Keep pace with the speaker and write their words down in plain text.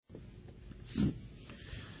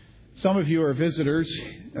Some of you are visitors,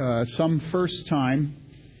 some first time,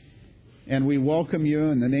 and we welcome you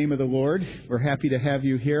in the name of the Lord. We're happy to have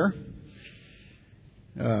you here.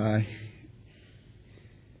 And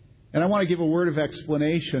I want to give a word of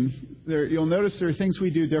explanation. You'll notice there are things we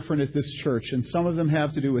do different at this church, and some of them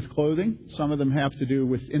have to do with clothing. Some of them have to do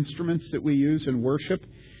with instruments that we use in worship.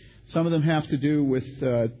 Some of them have to do with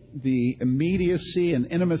the immediacy and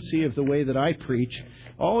intimacy of the way that I preach.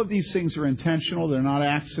 All of these things are intentional. They're not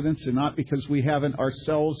accidents. They're not because we haven't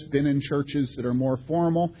ourselves been in churches that are more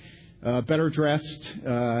formal, better dressed,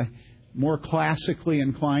 more classically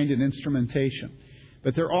inclined in instrumentation.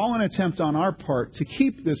 But they're all an attempt on our part to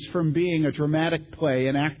keep this from being a dramatic play,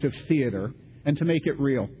 an act of theater, and to make it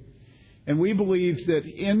real. And we believe that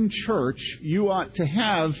in church, you ought to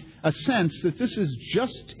have a sense that this is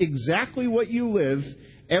just exactly what you live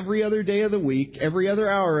every other day of the week, every other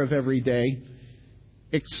hour of every day,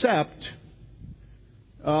 except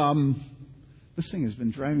this thing has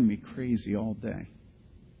been driving me crazy all day.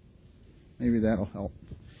 Maybe that'll help.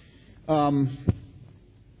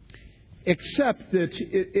 Except that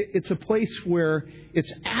it's a place where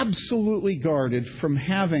it's absolutely guarded from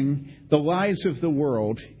having the lies of the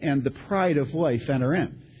world and the pride of life enter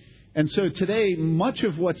in. And so today, much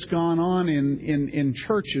of what's gone on in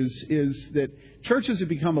churches is that churches have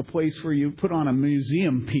become a place where you put on a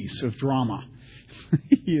museum piece of drama.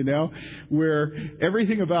 Where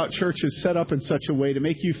everything about church is set up in such a way to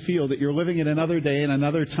make you feel that you're living in another day and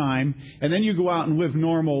another time, and then you go out and live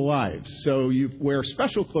normal lives. So you wear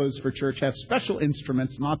special clothes for church, have special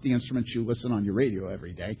instruments, not the instruments you listen on your radio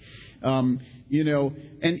every day, and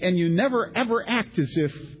you never ever act as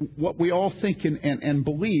if what we all think and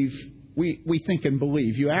believe we think and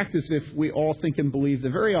believe. You act as if we all think and believe the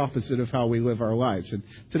very opposite of how we live our lives. And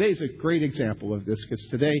today's a great example of this, because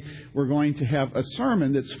today we're going to have a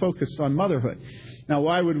sermon that's focused on motherhood. Now,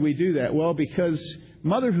 why would we do that? Well, because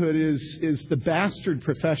motherhood is the bastard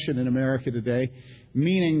profession in America today,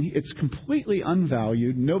 meaning it's completely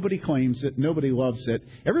unvalued. Nobody claims it. Nobody loves it.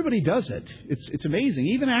 Everybody does it. It's amazing.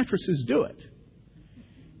 Even actresses do it.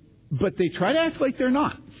 But they try to act like they're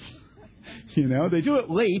not. They do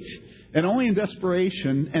it late and only in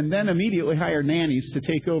desperation, and then immediately hire nannies to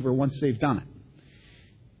take over once they've done it.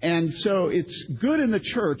 And so it's good in the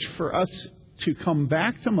church for us to come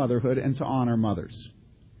back to motherhood and to honor mothers.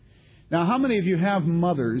 Now, how many of you have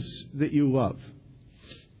mothers that you love?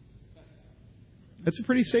 That's a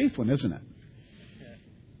pretty safe one, isn't it?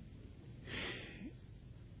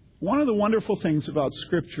 One of the wonderful things about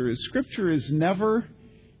Scripture is never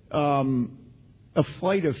a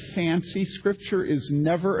flight of fancy. Scripture is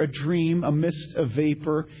never a dream, a mist, a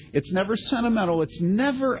vapor. It's never sentimental. It's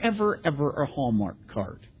never, ever, ever a Hallmark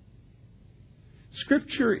card.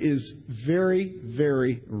 Scripture is very,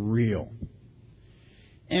 very real.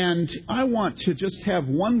 And I want to just have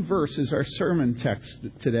one verse as our sermon text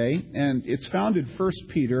today, and it's found in 1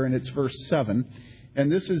 Peter, and it's verse 7.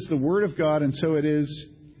 And this is the Word of God, and so it is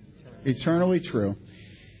eternally true.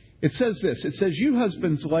 It says this. It says, "You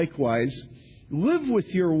husbands likewise live with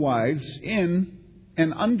your wives in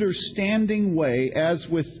an understanding way as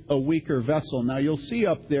with a weaker vessel." Now, you'll see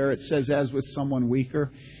up there it says as with someone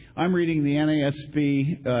weaker. I'm reading the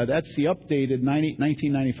NASB. That's the updated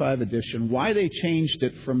 1995 edition. Why they changed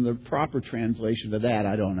it from the proper translation to that,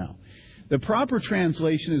 I don't know. The proper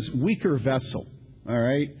translation is weaker vessel. All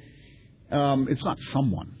right? It's not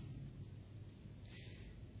someone.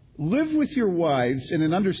 Live with your wives in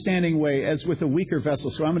an understanding way as with a weaker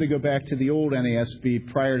vessel. So I'm going to go back to the old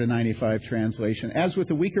NASB prior to 95 translation. As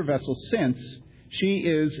with a weaker vessel, since she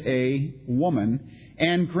is a woman,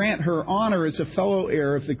 and grant her honor as a fellow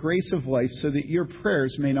heir of the grace of life, so that your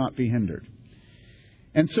prayers may not be hindered.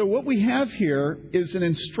 And so what we have here is an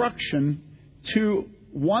instruction to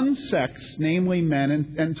one sex, namely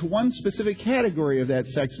men, and to one specific category of that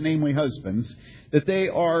sex, namely husbands, that they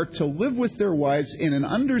are to live with their wives in an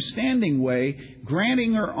understanding way,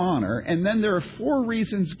 granting her honor. And then there are 4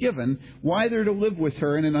 reasons given why they're to live with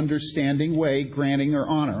her in an understanding way, granting her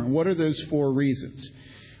honor. And what are those 4 reasons?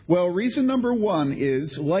 Well, reason number 1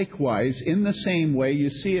 is, likewise, in the same way. You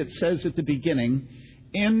see it says at the beginning,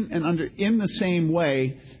 in the same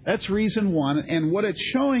way. That's reason 1. And what it's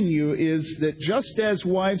showing you is that just as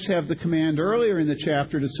wives have the command earlier in the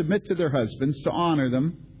chapter to submit to their husbands, to honor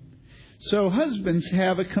them, so husbands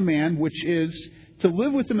have a command which is to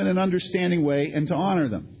live with them in an understanding way and to honor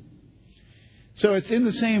them. So it's in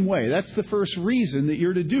the same way. That's the first reason that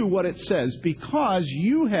you're to do what it says, because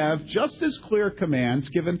you have just as clear commands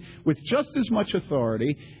given with just as much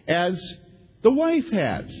authority as the wife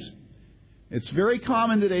has. It's very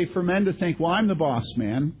common today for men to think, well, I'm the boss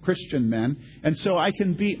man, Christian men, and so I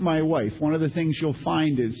can beat my wife. One of the things you'll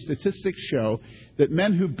find is statistics show that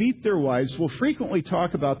men who beat their wives will frequently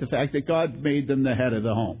talk about the fact that God made them the head of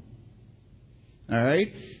the home. All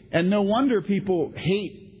right? And no wonder people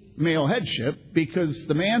hate male headship, because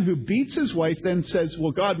the man who beats his wife then says,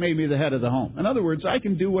 well, God made me the head of the home. In other words, I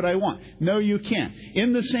can do what I want. No, you can't.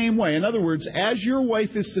 In the same way, in other words, as your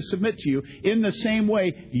wife is to submit to you, in the same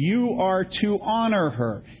way, you are to honor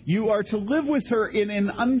her. You are to live with her in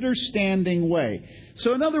an understanding way.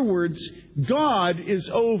 So in other words, God is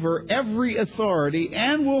over every authority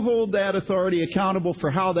and will hold that authority accountable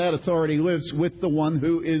for how that authority lives with the one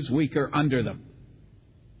who is weaker under them.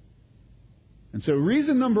 And so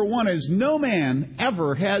reason number one is no man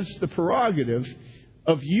ever has the prerogative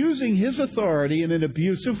of using his authority in an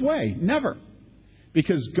abusive way. Never.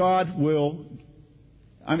 Because God will,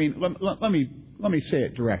 let me say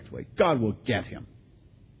it directly. God will get him.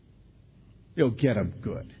 He'll get him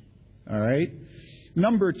good. All right?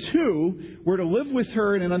 Number two, we're to live with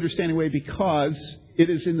her in an understanding way because it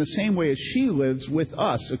is in the same way as she lives with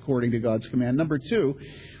us, according to God's command. Number two,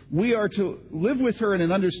 we are to live with her in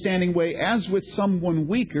an understanding way as with someone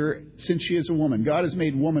weaker, since she is a woman. God has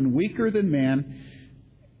made woman weaker than man.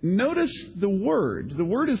 Notice the word. The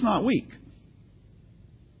word is not weak.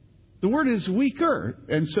 The word is weaker.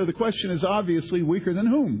 And so the question is obviously weaker than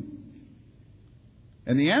whom?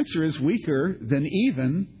 And the answer is weaker than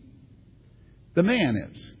even the man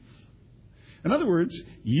is. In other words,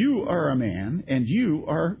 you are a man and you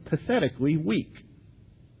are pathetically weak.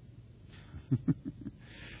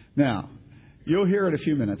 Now, you'll hear in a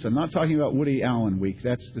few minutes. I'm not talking about Woody Allen weak.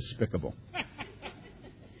 That's despicable.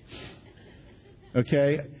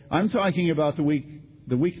 Okay? I'm talking about the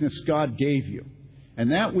weakness God gave you.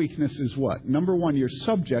 And that weakness is what? Number one, you're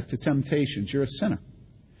subject to temptations. You're a sinner.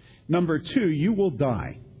 Number two, you will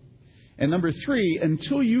die. And number three,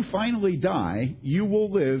 until you finally die, you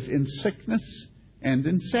will live in sickness and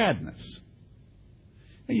in sadness.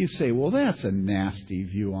 And you say, well, that's a nasty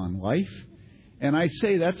view on life. And I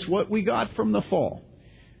say that's what we got from the fall.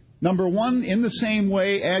 Number one, in the same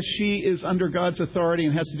way as she is under God's authority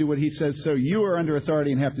and has to do what he says, so you are under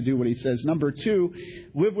authority and have to do what he says. Number two,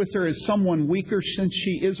 live with her as someone weaker since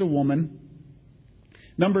she is a woman.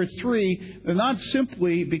 Number three, not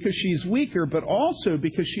simply because she's weaker, but also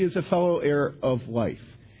because she is a fellow heir of life,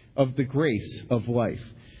 of the grace of life.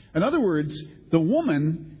 In other words, the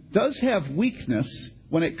woman does have weakness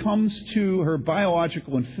when it comes to her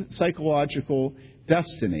biological and psychological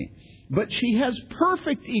destiny. But she has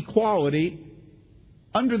perfect equality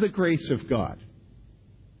under the grace of God.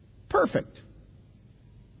 Perfect.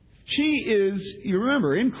 She is, you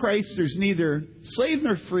remember, in Christ there's neither slave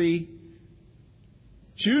nor free,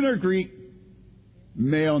 Jew nor Greek,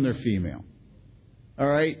 male nor female. All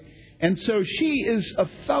right? And so she is a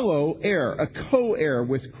fellow heir, a co-heir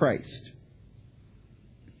with Christ.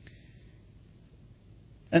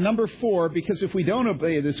 And number four, because if we don't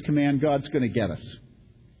obey this command, God's going to get us.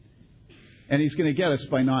 And he's going to get us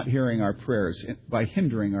by not hearing our prayers, by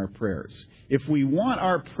hindering our prayers. If we want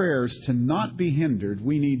our prayers to not be hindered,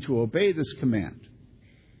 we need to obey this command.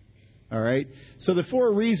 All right? So the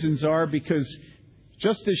four reasons are because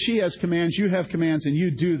just as she has commands, you have commands, and you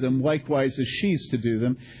do them likewise as she's to do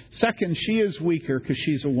them. Second, she is weaker because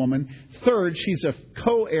she's a woman. Third, she's a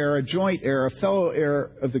co-heir, a joint heir, a fellow heir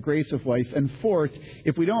of the grace of life. And fourth,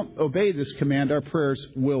 if we don't obey this command, our prayers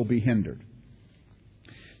will be hindered.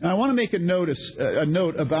 Now, I want to make a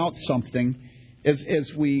note about something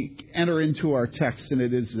as we enter into our text, and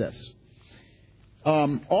it is this.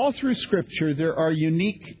 All through Scripture, there are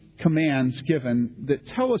unique commands given that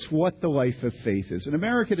tell us what the life of faith is. In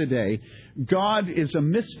America today, God is a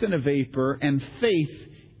mist and a vapor, and faith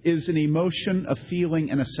is an emotion, a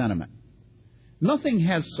feeling, and a sentiment. Nothing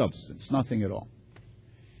has substance, nothing at all.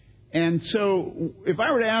 And so if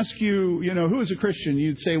I were to ask you, who is a Christian?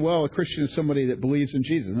 You'd say, well, a Christian is somebody that believes in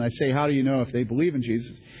Jesus. And I say, how do you know if they believe in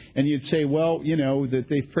Jesus? And you'd say, well, that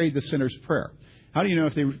they've prayed the sinner's prayer. How do you know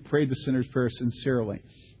if they prayed the sinner's prayer sincerely?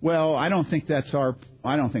 Well, I don't think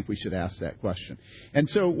we should ask that question. And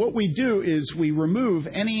so what we do is we remove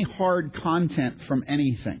any hard content from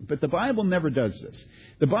anything. But the Bible never does this.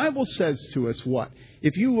 The Bible says to us what?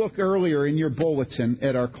 If you look earlier in your bulletin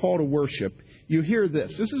at our call to worship, you hear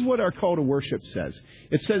this. This is what our call to worship says.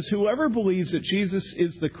 It says, whoever believes that Jesus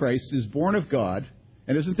is the Christ is born of God.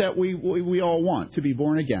 And isn't that we all want to be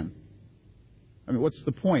born again? I mean, what's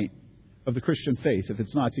the point of the Christian faith if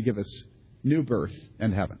it's not to give us new birth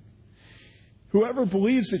and heaven? Whoever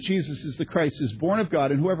believes that Jesus is the Christ is born of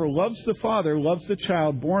God, and whoever loves the Father loves the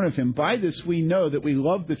child born of him. By this we know that we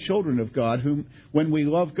love the children of God, whom when we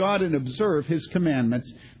love God and observe his commandments.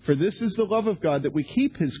 For this is the love of God, that we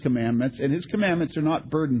keep his commandments, and his commandments are not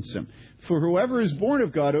burdensome. For whoever is born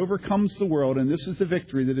of God overcomes the world, and this is the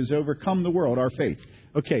victory that has overcome the world, our faith.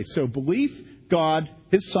 Okay, so belief, God,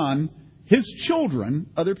 his Son, his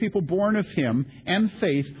children, other people born of him, and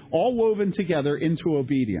faith, all woven together into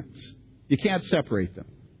obedience. You can't separate them.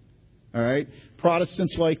 All right?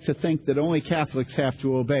 Protestants like to think that only Catholics have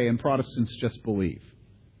to obey and Protestants just believe.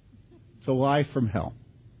 It's a lie from hell.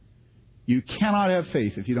 You cannot have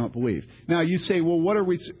faith if you don't believe. Now you say, well, what are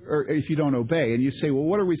we, or if you don't obey, and you say, well,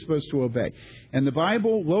 what are we supposed to obey? And the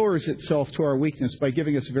Bible lowers itself to our weakness by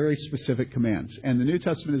giving us very specific commands. And the New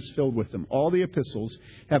Testament is filled with them. All the epistles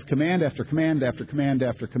have command after command after command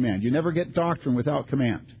after command. You never get doctrine without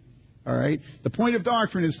command. All right? The point of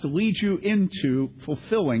doctrine is to lead you into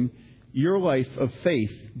fulfilling your life of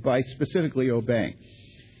faith by specifically obeying.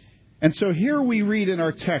 And so here we read in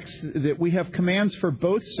our text that we have commands for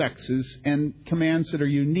both sexes and commands that are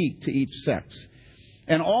unique to each sex.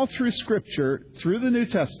 And all through Scripture, through the New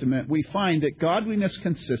Testament, we find that godliness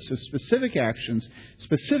consists of specific actions,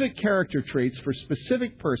 specific character traits for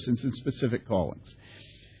specific persons and specific callings.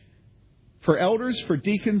 For elders, for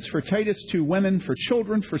deacons, for Titus 2 women, for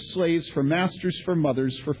children, for slaves, for masters, for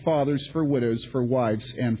mothers, for fathers, for widows, for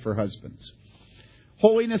wives, and for husbands.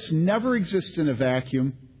 Holiness never exists in a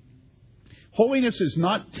vacuum. Holiness is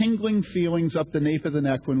not tingling feelings up the nape of the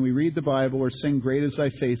neck when we read the Bible or sing Great is Thy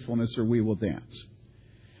Faithfulness or We Will Dance.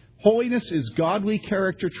 Holiness is godly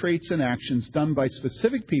character traits and actions done by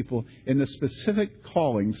specific people in the specific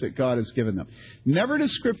callings that God has given them. Never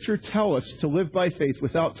does Scripture tell us to live by faith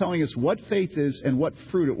without telling us what faith is and what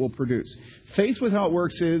fruit it will produce. Faith without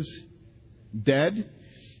works is dead,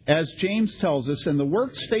 as James tells us, and the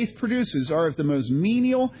works faith produces are of the most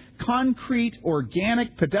menial, concrete,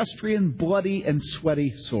 organic, pedestrian, bloody, and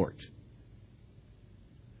sweaty sort.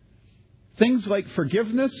 Things like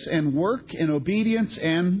forgiveness and work and obedience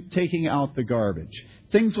and taking out the garbage.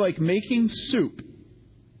 Things like making soup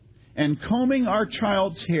and combing our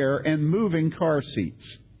child's hair and moving car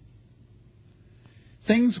seats.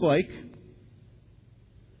 Things like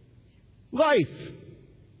life.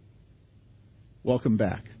 Welcome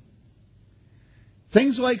back.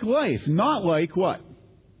 Things like life, not like what?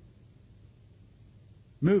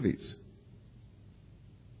 Movies.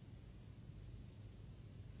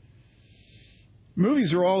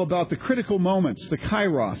 Movies are all about the critical moments, the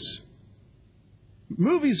kairos.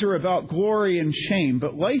 Movies are about glory and shame,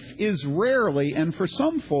 but life is rarely, and for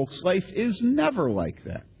some folks, life is never like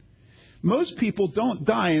that. Most people don't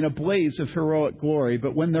die in a blaze of heroic glory,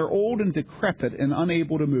 but when they're old and decrepit and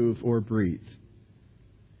unable to move or breathe.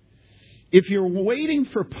 If you're waiting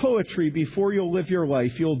for poetry before you'll live your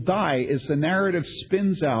life, you'll die as the narrative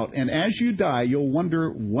spins out, and as you die, you'll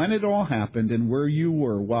wonder when it all happened and where you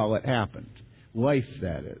were while it happened. Life,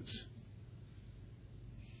 that is.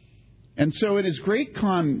 And so in His great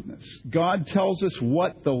kindness, God tells us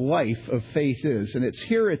what the life of faith is. And it's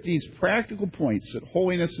here at these practical points that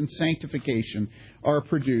holiness and sanctification are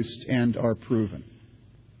produced and are proven.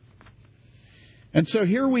 And so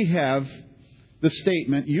here we have the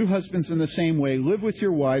statement, you husbands in the same way, live with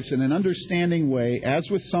your wives in an understanding way, as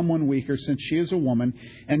with someone weaker, since she is a woman,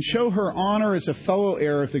 and show her honor as a fellow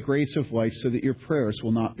heir of the grace of life, so that your prayers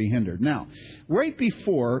will not be hindered. Now, right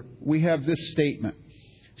before we have this statement,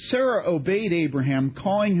 Sarah obeyed Abraham,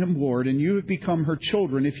 calling him Lord, and you have become her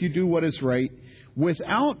children if you do what is right,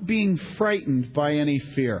 without being frightened by any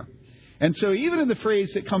fear. And so even in the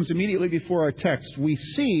phrase that comes immediately before our text, we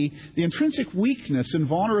see the intrinsic weakness and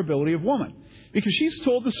vulnerability of woman. Because she's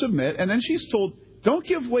told to submit, and then she's told, don't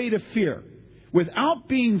give way to fear, without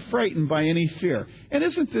being frightened by any fear. And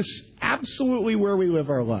isn't this absolutely where we live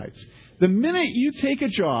our lives? The minute you take a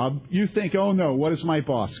job, you think, oh no, what is my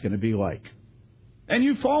boss going to be like? And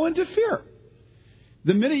you fall into fear.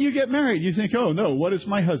 The minute you get married, you think, oh no, what is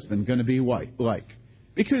my husband going to be like?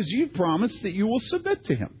 Because you've promised that you will submit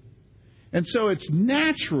to him. And so it's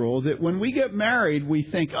natural that when we get married, we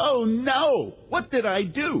think, oh no, what did I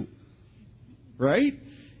do? Right?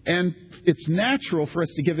 And it's natural for us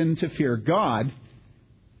to give in to fear. God,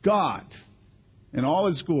 in all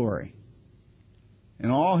His glory, in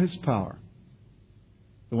all His power,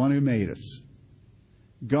 the one who made us,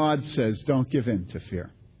 God says, don't give in to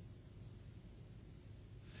fear.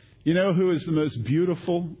 You know who is the most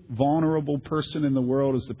beautiful, vulnerable person in the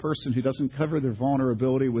world? Is the person who doesn't cover their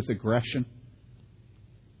vulnerability with aggression,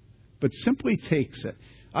 but simply takes it.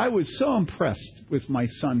 I was so impressed with my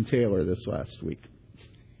son Taylor this last week.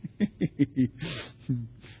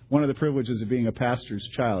 One of the privileges of being a pastor's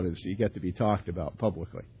child is you get to be talked about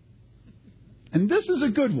publicly. And this is a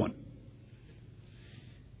good one.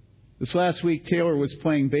 This last week, Taylor was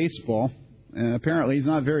playing baseball, and apparently he's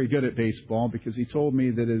not very good at baseball because he told me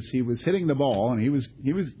that as he was hitting the ball, and he was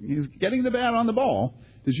getting the bat on the ball.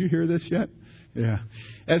 Did you hear this yet? Yeah.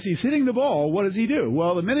 As he's hitting the ball, what does he do?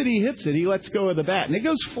 Well, the minute he hits it, he lets go of the bat, and it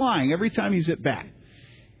goes flying every time he's at bat.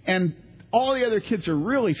 And all the other kids are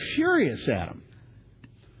really furious at him.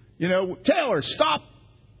 Taylor, stop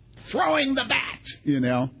throwing the bat,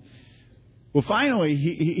 Well, finally,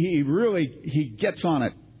 he gets on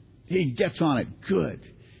it. He gets on it good.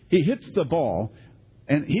 He hits the ball,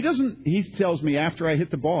 and he tells me after I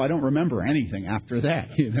hit the ball, I don't remember anything after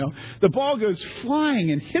that, The ball goes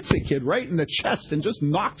flying and hits a kid right in the chest and just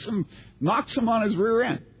knocks him on his rear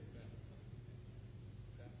end.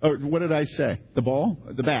 Oh, what did I say? The ball?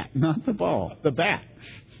 The bat. Not the ball. The bat.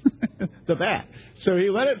 The bat. So he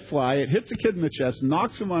let it fly. It hits a kid in the chest,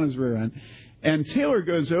 knocks him on his rear end. And Taylor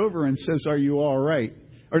goes over and says, "Are you all right?"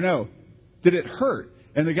 Or no, "Did it hurt?"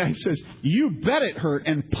 And the guy says, "You bet it hurt,"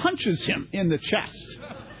 and punches him in the chest.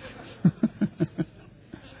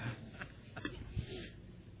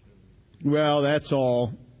 Well, that's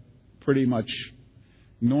all pretty much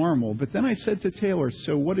normal. But then I said to Taylor,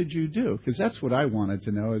 "So what did you do?" Because that's what I wanted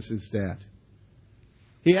to know as his dad.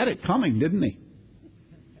 He had it coming, didn't he?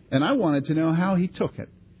 And I wanted to know how he took it.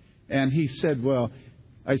 And he said, well,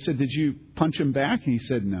 I said, "Did you punch him back?" And he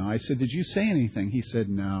said, "No." I said, "Did you say anything?" He said,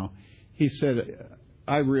 "No." He said,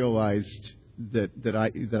 "I realized that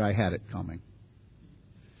I had it coming."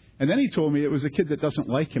 And then he told me it was a kid that doesn't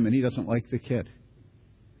like him and he doesn't like the kid.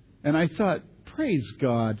 And I thought, praise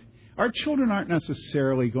God, our children aren't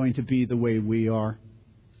necessarily going to be the way we are.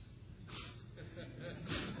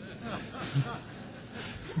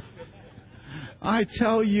 I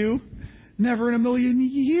tell you, never in a million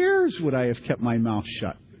years would I have kept my mouth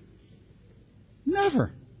shut.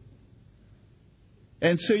 Never.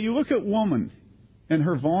 And so you look at woman and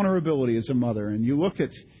her vulnerability as a mother, and you look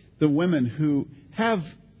at the women who have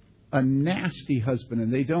a nasty husband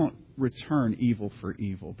and they don't return evil for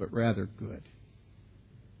evil, but rather good.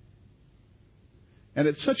 And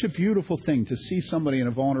it's such a beautiful thing to see somebody in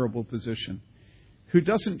a vulnerable position who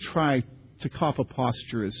doesn't try to cop a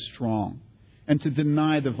posture as strong and to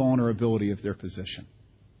deny the vulnerability of their position.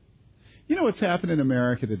 You know what's happened in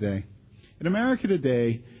America today? In America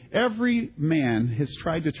today, every man has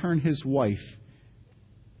tried to turn his wife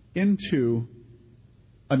into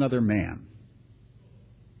another man.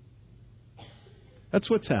 That's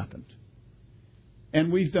what's happened.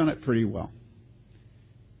 And we've done it pretty well.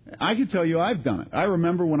 I can tell you I've done it. I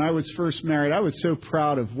remember when I was first married, I was so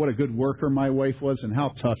proud of what a good worker my wife was and how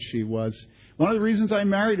tough she was. One of the reasons I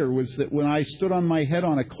married her was that when I stood on my head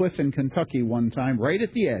on a cliff in Kentucky one time, right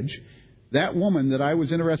at the edge, that woman that I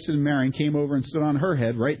was interested in marrying came over and stood on her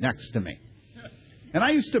head right next to me. And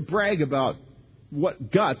I used to brag about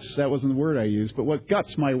what guts, that wasn't the word I used, but what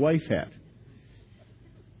guts my wife had.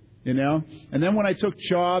 And then when I took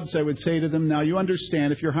jobs, I would say to them, "Now you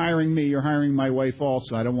understand, if you're hiring me, you're hiring my wife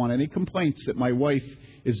also. I don't want any complaints that my wife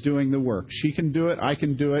is doing the work. She can do it. I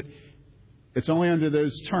can do it. It's only under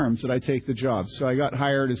those terms that I take the job." So I got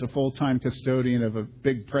hired as a full-time custodian of a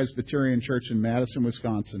big Presbyterian church in Madison,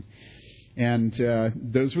 Wisconsin. And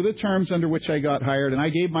those were the terms under which I got hired. And I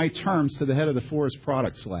gave my terms to the head of the Forest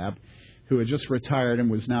Products Lab, who had just retired and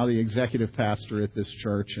was now the executive pastor at this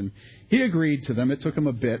church. And he agreed to them. It took him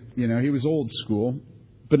a bit. He was old school,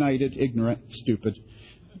 benighted, ignorant, stupid.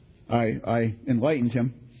 I enlightened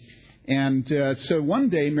him. And so one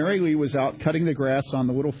day, Mary Lee was out cutting the grass on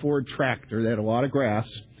the little Ford tractor. They had a lot of grass.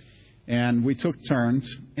 And we took turns.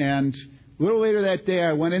 And a little later that day,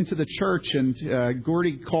 I went into the church, and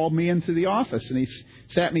Gordy called me into the office. And he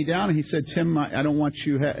sat me down, and he said, "Tim, I don't want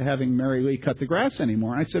you having Mary Lee cut the grass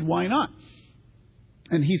anymore." And I said, "Why not?"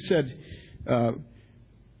 And he said,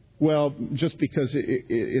 "Well, just because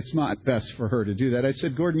it's not best for her to do that." I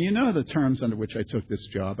said, "Gordon, you know the terms under which I took this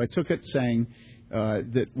job. I took it saying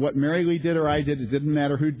that what Mary Lee did or I did, it didn't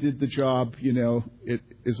matter who did the job,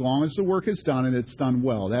 as long as the work is done and it's done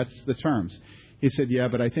well. That's the terms." He said, "Yeah,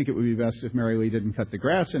 but I think it would be best if Mary Lee didn't cut the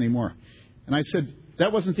grass anymore." And I said,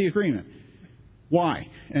 "That wasn't the agreement." "Why?"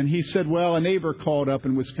 And he said, "Well, a neighbor called up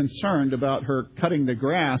and was concerned about her cutting the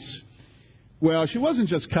grass." Well, she wasn't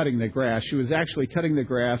just cutting the grass. She was actually cutting the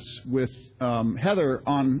grass with heather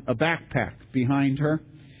on a backpack behind her.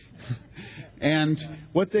 And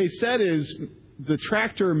what they said is the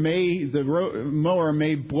mower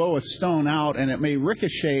may blow a stone out and it may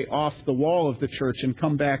ricochet off the wall of the church and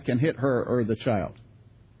come back and hit her or the child.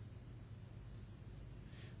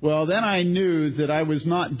 Well, then I knew that I was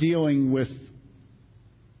not dealing with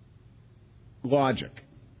logic.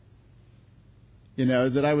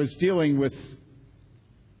 That I was dealing with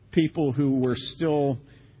people who were still,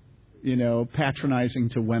 patronizing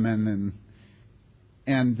to women,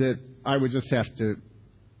 and that I would just have to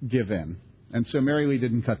give in. And so Mary Lee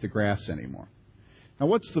didn't cut the grass anymore. Now,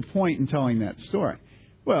 what's the point in telling that story?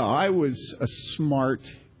 Well, I was a smart,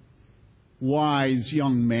 wise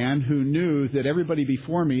young man who knew that everybody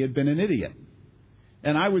before me had been an idiot.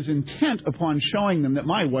 And I was intent upon showing them that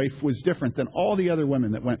my wife was different than all the other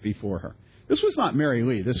women that went before her. This was not Mary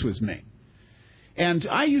Lee, this was me. And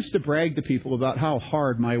I used to brag to people about how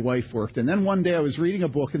hard my wife worked. And then one day I was reading a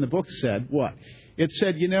book, and the book said, what? It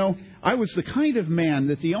said, I was the kind of man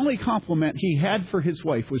that the only compliment he had for his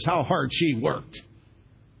wife was how hard she worked.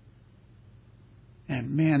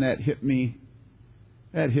 And man, that hit me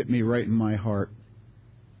right in my heart.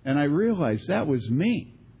 And I realized that was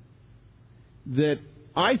me. That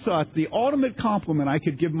I thought the ultimate compliment I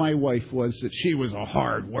could give my wife was that she was a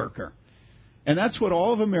hard worker. And that's what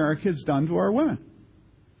all of America has done to our women.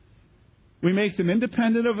 We make them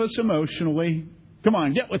independent of us emotionally. Come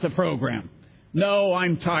on, get with the program. No,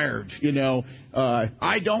 I'm tired.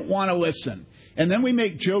 I don't want to listen. And then we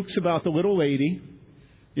make jokes about the little lady,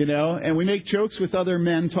 and we make jokes with other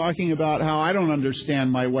men talking about how I don't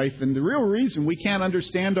understand my wife. And the real reason we can't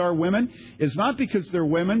understand our women is not because they're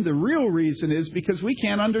women. The real reason is because we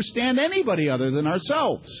can't understand anybody other than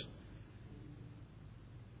ourselves.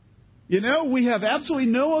 We have absolutely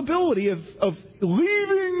no ability of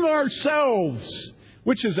leaving ourselves,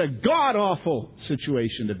 which is a god-awful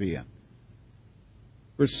situation to be in.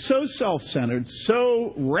 We're so self-centered,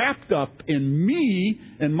 so wrapped up in me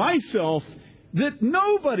and myself that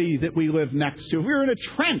nobody that we live next to, if we were in a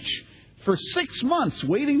trench for 6 months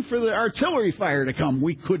waiting for the artillery fire to come,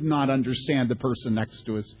 we could not understand the person next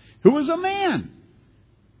to us who was a man.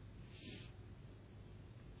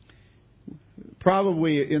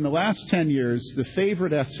 Probably in the last 10 years, the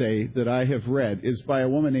favorite essay that I have read is by a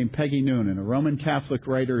woman named Peggy Noonan, a Roman Catholic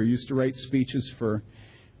writer who used to write speeches for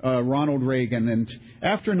Ronald Reagan. And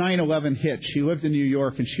after 9/11 hit, she lived in New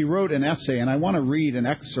York, and she wrote an essay, and I want to read an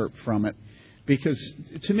excerpt from it because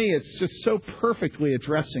to me it's just so perfectly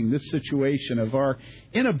addressing this situation of our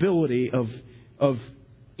inability of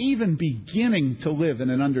even beginning to live in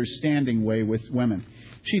an understanding way with women.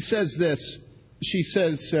 She says this. She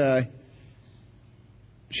says...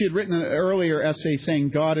 She had written an earlier essay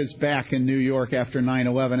saying God is back in New York after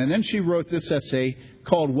 9/11. And then she wrote this essay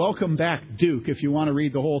called Welcome Back, Duke. If you want to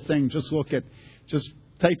read the whole thing, just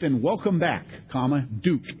type in Welcome Back,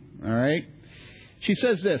 Duke. All right? She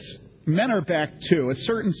says this, men are back too. A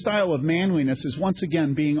certain style of manliness is once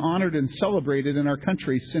again being honored and celebrated in our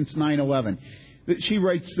country since 9/11. She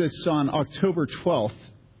writes this on October 12th,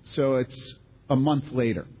 so it's a month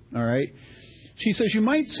later. All right? She says, you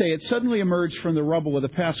might say it suddenly emerged from the rubble of the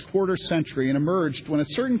past quarter century and emerged when a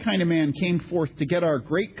certain kind of man came forth to get our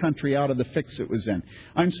great country out of the fix it was in.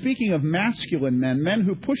 I'm speaking of masculine men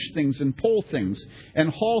who push things and pull things and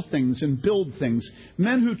haul things and build things,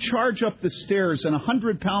 men who charge up the stairs in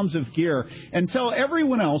 100 pounds of gear and tell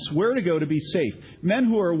everyone else where to go to be safe, men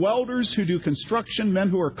who are welders who do construction, men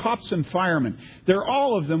who are cops and firemen. They're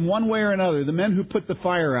all of them one way or another, the men who put the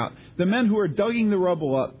fire out, the men who are digging the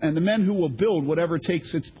rubble up, and the men who will build whatever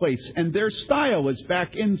takes its place. And their style is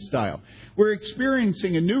back in style. We're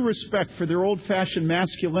experiencing a new respect for their old-fashioned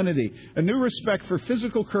masculinity, a new respect for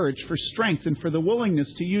physical courage, for strength, and for the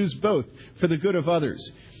willingness to use both for the good of others.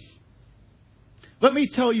 Let me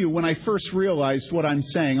tell you when I first realized what I'm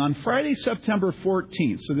saying. On Friday, September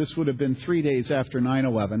 14th, so this would have been 3 days after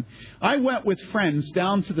 9/11, I went with friends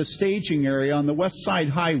down to the staging area on the West Side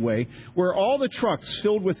Highway where all the trucks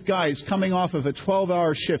filled with guys coming off of a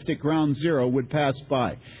 12-hour shift at Ground Zero would pass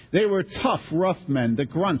by. They were tough, rough men, the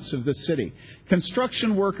grunts of the city.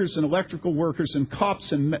 Construction workers and electrical workers and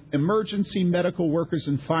cops and emergency medical workers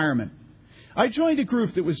and firemen. I joined a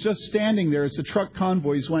group that was just standing there as the truck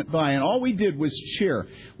convoys went by, and all we did was cheer.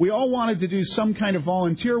 We all wanted to do some kind of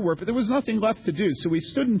volunteer work, but there was nothing left to do, so we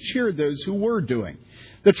stood and cheered those who were doing.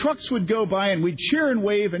 The trucks would go by, and we'd cheer and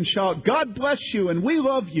wave and shout, God bless you, and we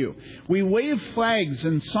love you. We waved flags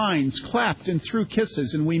and signs, clapped and threw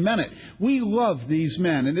kisses, and we meant it. We love these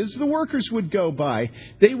men. And as the workers would go by,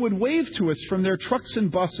 they would wave to us from their trucks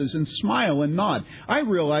and buses and smile and nod. I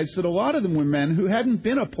realized that a lot of them were men who hadn't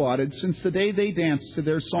been applauded since the day they danced to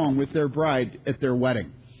their song with their bride at their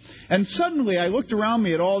wedding. And suddenly I looked around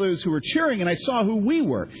me at all those who were cheering, and I saw who we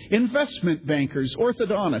were. Investment bankers,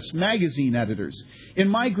 orthodontists, magazine editors. In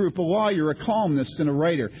my group, a lawyer, a columnist, and a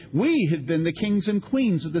writer. We had been the kings and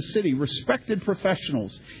queens of the city, respected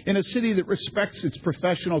professionals in a city that respects its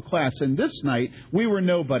professional class. And this night, we were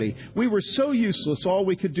nobody. We were so useless, all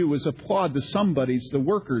we could do was applaud the somebodies, the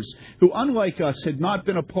workers, who, unlike us, had not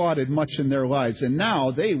been applauded much in their lives. And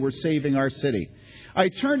now they were saving our city. I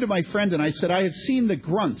turned to my friend and I said, I have seen the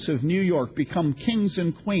grunts of New York become kings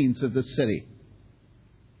and queens of the city.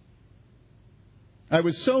 I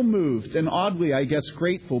was so moved and oddly, I guess,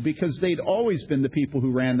 grateful because they'd always been the people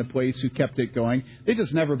who ran the place, who kept it going. They'd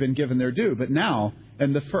just never been given their due. But now,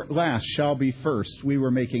 and the last shall be first, we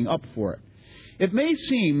were making up for it. It may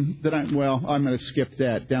seem that I'm going to skip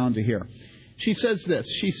that down to here. She says this.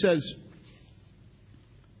 She says,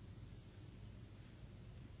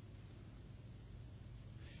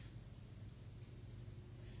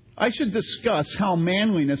 I should discuss how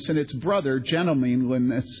manliness and its brother,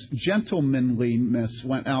 gentlemanliness,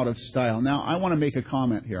 went out of style. Now, I want to make a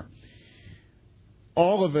comment here.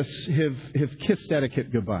 All of us have kissed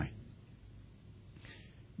etiquette goodbye.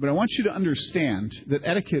 But I want you to understand that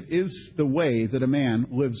etiquette is the way that a man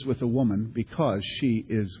lives with a woman because she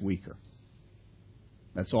is weaker.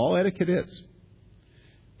 That's all etiquette is.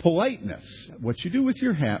 Politeness, what you do with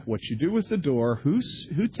your hat, what you do with the door, who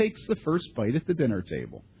takes the first bite at the dinner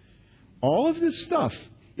table. All of this stuff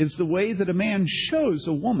is the way that a man shows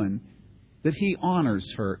a woman that he honors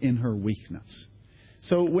her in her weakness.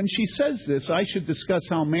 So when she says this, I should discuss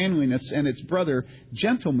how manliness and its brother,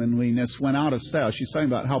 gentlemanliness, went out of style. She's talking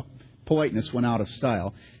about how politeness went out of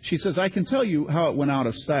style. She says, I can tell you how it went out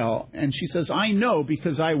of style. And she says, I know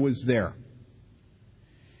because I was there.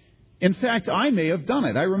 In fact, I may have done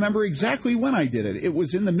it. I remember exactly when I did it. It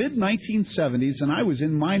was in the mid-1970s, and I was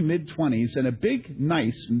in my mid-20s, and a big,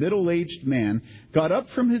 nice, middle-aged man got up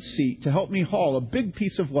from his seat to help me haul a big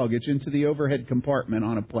piece of luggage into the overhead compartment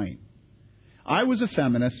on a plane. I was a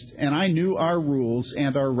feminist, and I knew our rules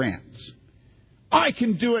and our rants. I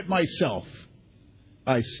can do it myself,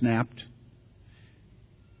 I snapped.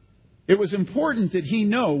 It was important that he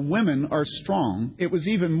know women are strong. It was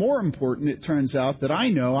even more important, it turns out, that I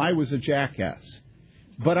know I was a jackass.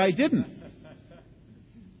 But I didn't.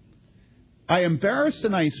 I embarrassed a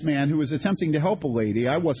nice man who was attempting to help a lady.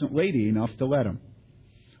 I wasn't lady enough to let him.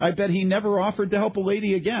 I bet he never offered to help a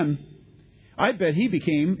lady again. I bet he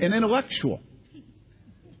became an intellectual.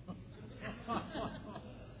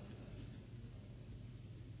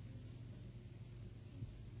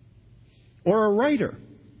 Or a writer.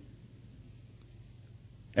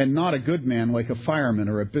 And not a good man like a fireman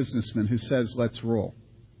or a businessman who says, let's roll.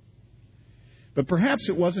 But perhaps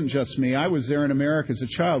it wasn't just me. I was there in America as a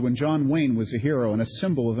child when John Wayne was a hero and a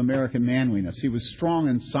symbol of American manliness. He was strong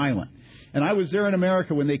and silent. And I was there in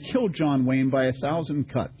America when they killed John Wayne by 1,000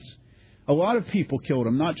 cuts. A lot of people killed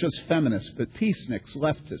him, not just feminists, but peaceniks,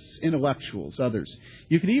 leftists, intellectuals, others.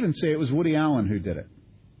 You could even say it was Woody Allen who did it.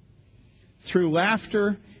 Through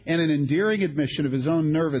laughter and an endearing admission of his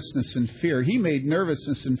own nervousness and fear, he made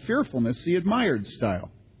nervousness and fearfulness the admired style.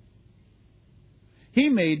 He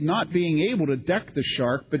made not being able to deck the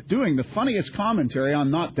shark, but doing the funniest commentary on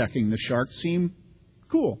not decking the shark seem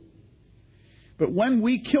cool. But when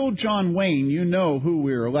we killed John Wayne, you know who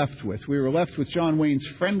we were left with. We were left with John Wayne's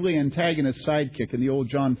friendly antagonist sidekick in the old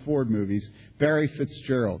John Ford movies, Barry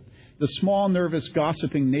Fitzgerald. The small, nervous,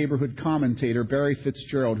 gossiping neighborhood commentator, Barry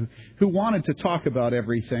Fitzgerald, who wanted to talk about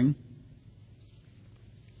everything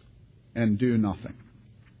and do nothing.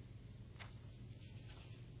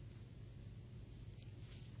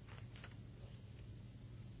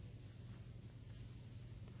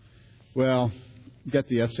 Well, get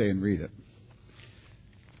the essay and read it.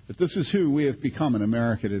 But this is who we have become in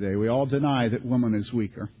America today. We all deny that woman is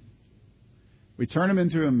weaker. We turn him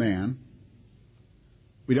into a man.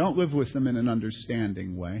 We don't live with them in an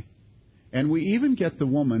understanding way. And we even get the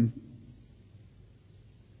woman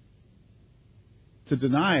to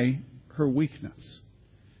deny her weakness.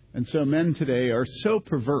 And so men today are so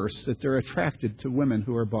perverse that they're attracted to women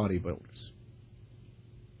who are bodybuilders.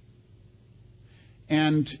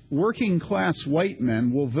 And working class white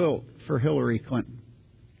men will vote for Hillary Clinton.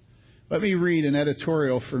 Let me read an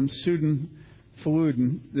editorial from Susan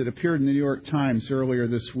Faludin that appeared in the New York Times earlier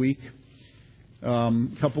this week. A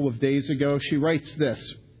couple of days ago, she writes this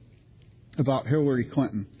about Hillary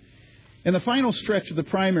Clinton. In the final stretch of the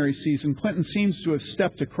primary season, Clinton seems to have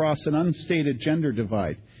stepped across an unstated gender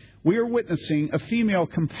divide. We are witnessing a female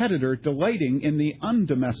competitor delighting in the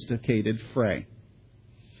undomesticated fray.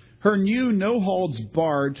 Her new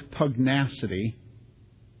no-holds-barred pugnacity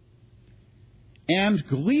and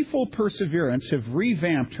gleeful perseverance have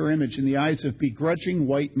revamped her image in the eyes of begrudging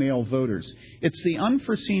white male voters. It's the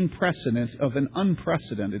unforeseen precedent of an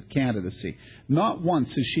unprecedented candidacy. Not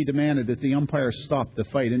once has she demanded that the umpire stop the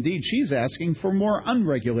fight. Indeed, she's asking for more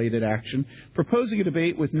unregulated action, proposing a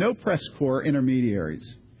debate with no press corps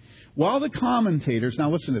intermediaries. While the commentators, now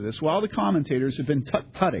listen to this, while the commentators have been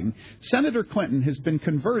tut-tutting, Senator Clinton has been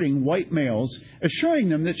converting white males, assuring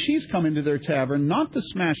them that she's come into their tavern not to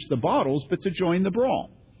smash the bottles, but to join the brawl.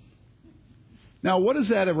 Now, what is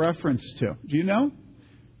that a reference to? Do you know?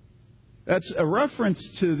 That's a reference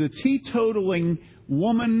to the teetotaling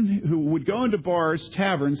woman who would go into bars,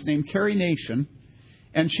 taverns, named Carrie Nation,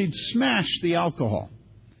 and she'd smash the alcohol.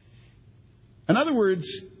 In other words,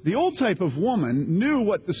 the old type of woman knew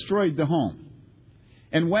what destroyed the home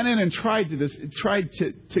and went in and tried to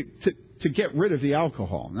get rid of the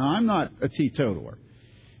alcohol. Now, I'm not a teetotaler.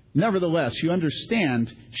 Nevertheless, you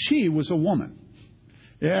understand, she was a woman.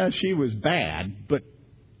 Yeah, she was bad, but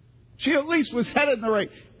she at least was headed in the right.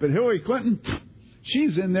 But Hillary Clinton,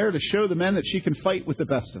 she's in there to show the men that she can fight with the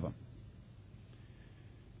best of them.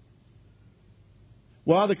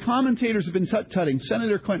 While the commentators have been tut-tutting,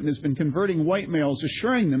 Senator Clinton has been converting white males,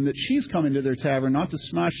 assuring them that she's come into their tavern not to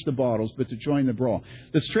smash the bottles, but to join the brawl.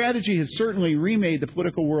 The strategy has certainly remade the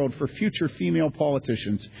political world for future female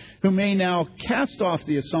politicians, who may now cast off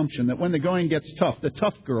the assumption that when the going gets tough, the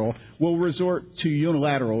tough girl will resort to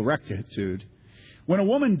unilateral rectitude. When a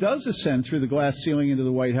woman does ascend through the glass ceiling into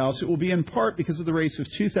the White House, it will be in part because of the race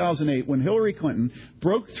of 2008, when Hillary Clinton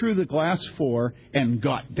broke through the glass floor and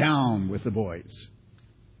got down with the boys.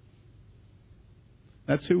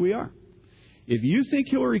 That's who we are. If you think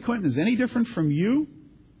Hillary Clinton is any different from you,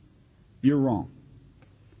 you're wrong.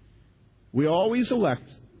 We always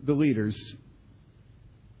elect the leaders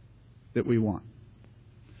that we want.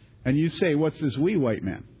 And you say, what's this we, white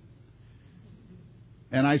man?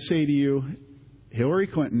 And I say to you, Hillary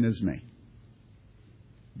Clinton is me.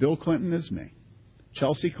 Bill Clinton is me.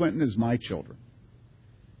 Chelsea Clinton is my children.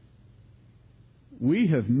 We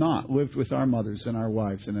have not lived with our mothers and our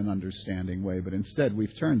wives in an understanding way, but instead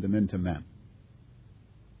we've turned them into men.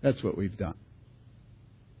 That's what we've done.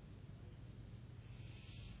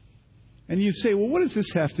 And you say, well, what does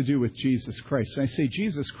this have to do with Jesus Christ? And I say,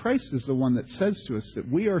 Jesus Christ is the one that says to us that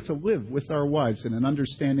we are to live with our wives in an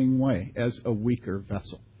understanding way as a weaker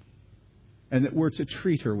vessel, and that we're to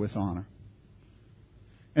treat her with honor.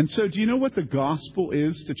 And so do you know what the gospel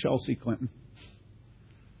is to Chelsea Clinton?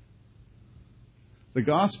 The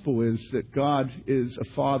gospel is that God is a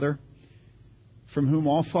father from whom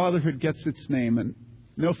all fatherhood gets its name, and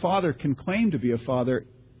no father can claim to be a father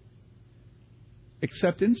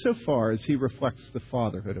except insofar as he reflects the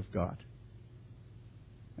fatherhood of God.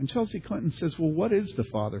 And Chelsea Clinton says, well, what is the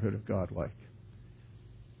fatherhood of God like?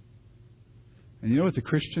 And you know what the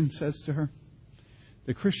Christian says to her?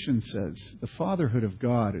 The Christian says, the fatherhood of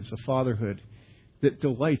God is a fatherhood that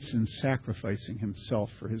delights in sacrificing himself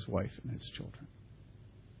for his wife and his children.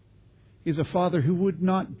 He's a father who would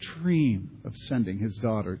not dream of sending his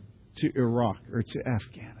daughter to Iraq or to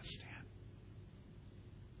Afghanistan.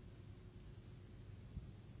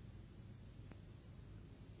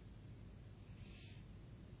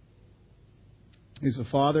 He's a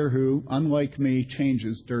father who, unlike me,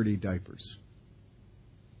 changes dirty diapers.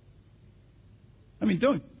 I mean,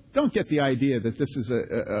 don't get the idea that this is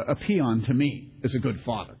a paean to me as a good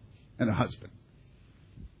father and a husband.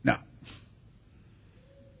 No.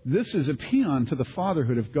 This is a paean to the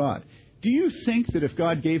fatherhood of God. Do you think that if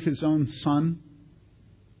God gave his own son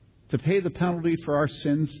to pay the penalty for our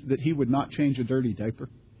sins, that he would not change a dirty diaper?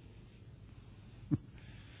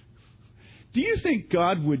 Do you think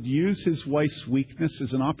God would use his wife's weakness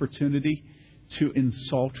as an opportunity to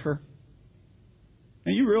insult her?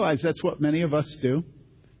 And you realize that's what many of us do.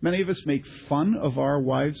 Many of us make fun of our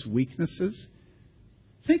wives' weaknesses.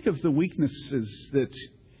 Think of the weaknesses that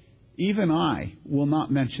even I will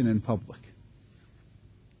not mention in public.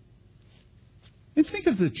 And think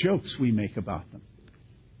of the jokes we make about them.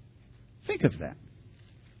 Think of that.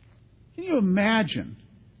 Can you imagine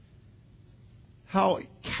how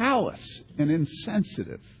callous and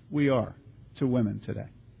insensitive we are to women today?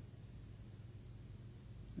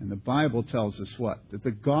 And the Bible tells us what? That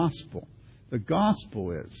the gospel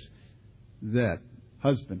is that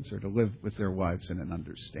husbands are to live with their wives in an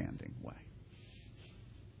understanding way.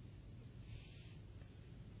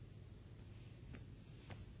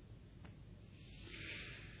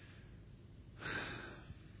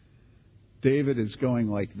 David is going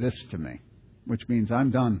like this to me, which means I'm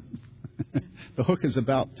done. The hook is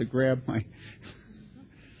about to grab my...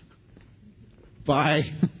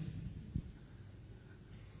 Bye.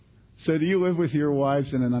 So do you live with your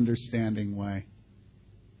wives in an understanding way?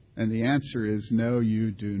 And the answer is no,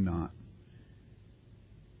 you do not.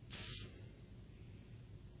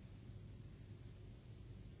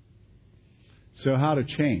 So how to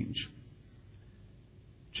change?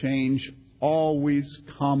 Change always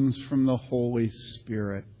comes from the Holy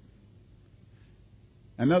Spirit.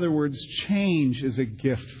 In other words, change is a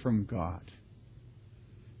gift from God.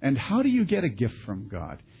 And how do you get a gift from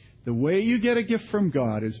God? The way you get a gift from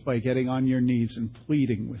God is by getting on your knees and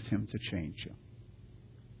pleading with Him to change you.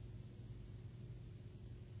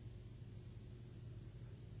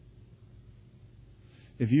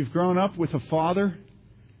 If you've grown up with a father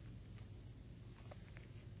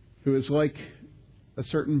who is like a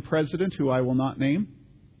certain president who I will not name,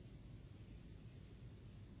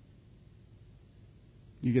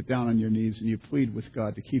 you get down on your knees and you plead with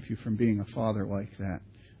God to keep you from being a father like that.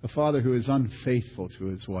 A father who is unfaithful to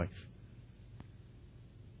his wife.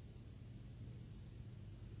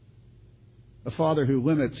 A father who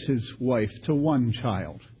limits his wife to one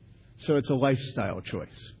child. So it's a lifestyle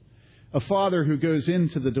choice. A father who goes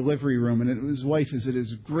into the delivery room and his wife is at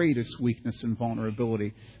his greatest weakness and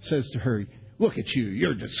vulnerability, says to her, "Look at you,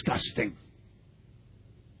 you're disgusting."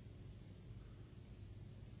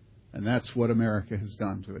 And that's what America has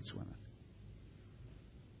done to its women.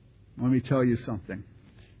 Let me tell you something.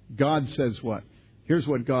 God says what? Here's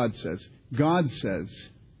what God says. God says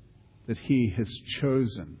that He has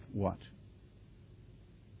chosen what?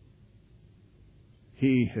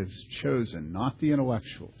 He has chosen not the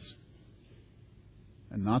intellectuals,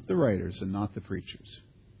 and not the writers, and not the preachers,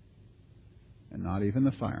 and not even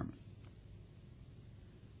the firemen.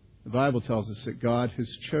 The Bible tells us that God has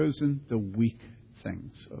chosen the weak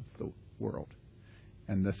things of the world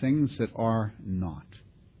and the things that are not,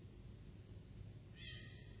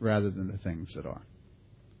 rather than the things that are.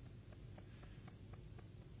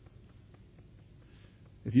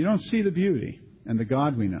 If you don't see the beauty and the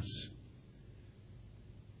godliness,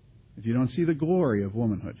 if you don't see the glory of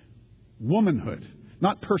womanhood,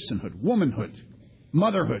 not personhood, womanhood,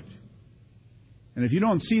 motherhood, and if you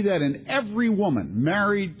don't see that in every woman,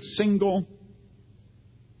 married, single,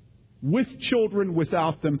 with children,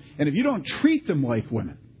 without them, and if you don't treat them like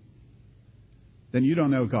women, then you don't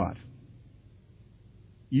know God.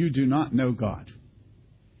 You do not know God.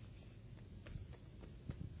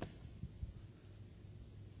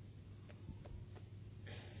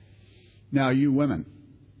 Now, you women,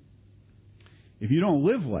 if you don't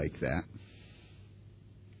live like that,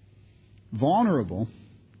 vulnerable,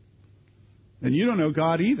 then you don't know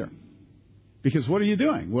God either. Because what are you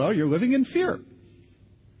doing? Well, you're living in fear.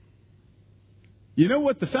 You know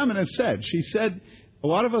what the feminist said? She said, a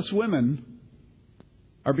lot of us women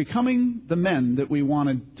are becoming the men that we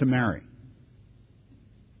wanted to marry.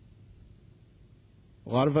 A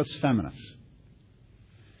lot of us feminists.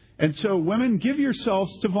 And so, women, give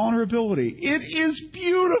yourselves to vulnerability. It is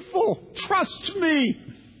beautiful. Trust me.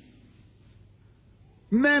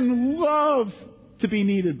 Men love to be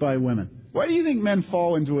needed by women. Why do you think men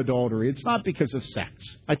fall into adultery? It's not because of sex.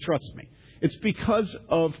 Trust me. It's because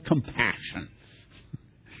of compassion.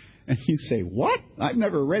 And you say, what? I've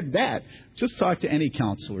never read that. Just talk to any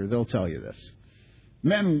counselor. They'll tell you this.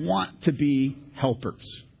 Men want to be helpers.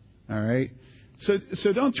 All right?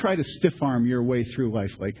 So don't try to stiff-arm your way through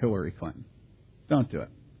life like Hillary Clinton. Don't do it.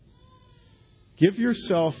 Give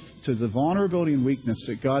yourself to the vulnerability and weakness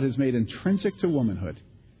that God has made intrinsic to womanhood,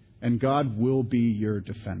 and God will be your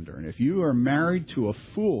defender. And if you are married to a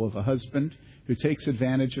fool of a husband who takes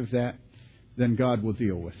advantage of that, then God will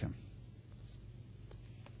deal with him.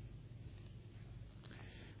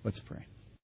 Let's pray.